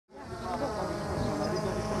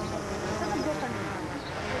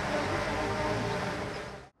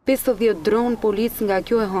50 dronë policë nga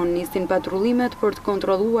kjo e hon nisin patrullimet për të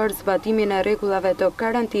kontrolluar zbatimin e rregullave të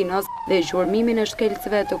karantinës dhe zhurmimin e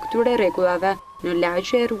shkelcëve të këtyre rregullave në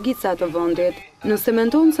lagje e rrugica të vendit. Nëse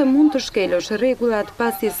mendon se mund të shkelësh rregullat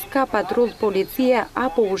pasi s'ka patrull policie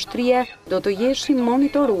apo ushtrie, do të jesh i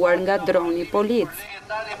monitoruar nga droni policë.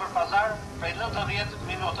 Dalje për pazar prej 90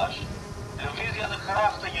 minutash. Lëvizja në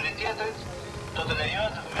krah të njëri tjetrit do të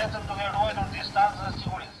lejohet vetëm duke ruajtur distancën e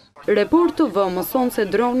sigurisë. Report TV mëson se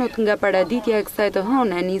dronët nga paraditja e kësaj të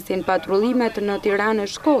hëne nisin patrullimet në Tiranë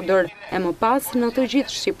e Shkodër e më pas në të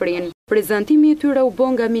gjithë Shqipërinë. Prezantimi i tyre u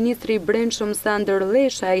bë nga ministri Brendshëm Sandër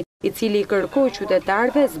Lleshaj, i cili kërkoi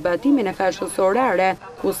qytetarëve zbatimin e fashës orare,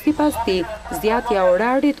 ku sipas tij zgjatja e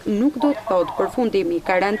orarit nuk do të thotë përfundimi i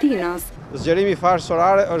karantinës. Zgjerimi i fashës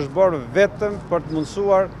orare është bërë vetëm për të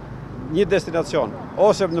mundësuar një destinacion,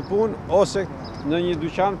 ose në punë, ose në një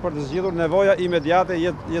dyqan për të zgjidhur nevoja imediate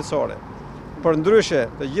jetësore. Për ndryshe,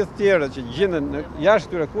 të gjithë tjerët që gjenden jashtë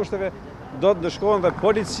këtyre kushteve, do të ndëshkohen dhe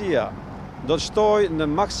policia do të shtojë në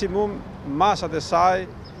maksimum masat e saj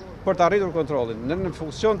për të arritur kontrollin. Në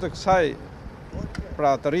funksion të kësaj,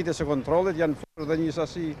 pra të rritjes së kontrollit, janë futur dhe një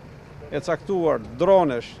sasi e caktuar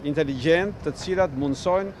dronesh inteligjentë, të cilat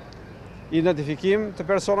mundsojnë identifikim të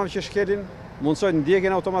personave që shkelin, mundsojnë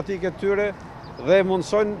ndjekjen automatike të tyre dhe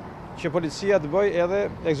mundsojnë që policia të bëjë edhe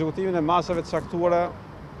ekzekutimin e masave të caktuara.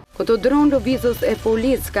 Këto dronë lëvizës e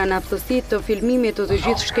policë kanë aftësitë të filmimit të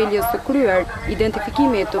gjithë shkeljes së kryer,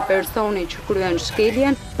 identifikimit të personit që kryen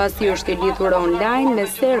shkeljen, pasi është i lidhur online me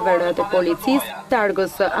serverët e policisë,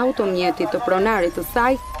 targës së automjetit të pronarit të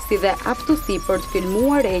saj, si dhe aftësi për të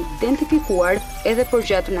filmuar e identifikuar edhe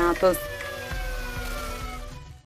përgjatë natës.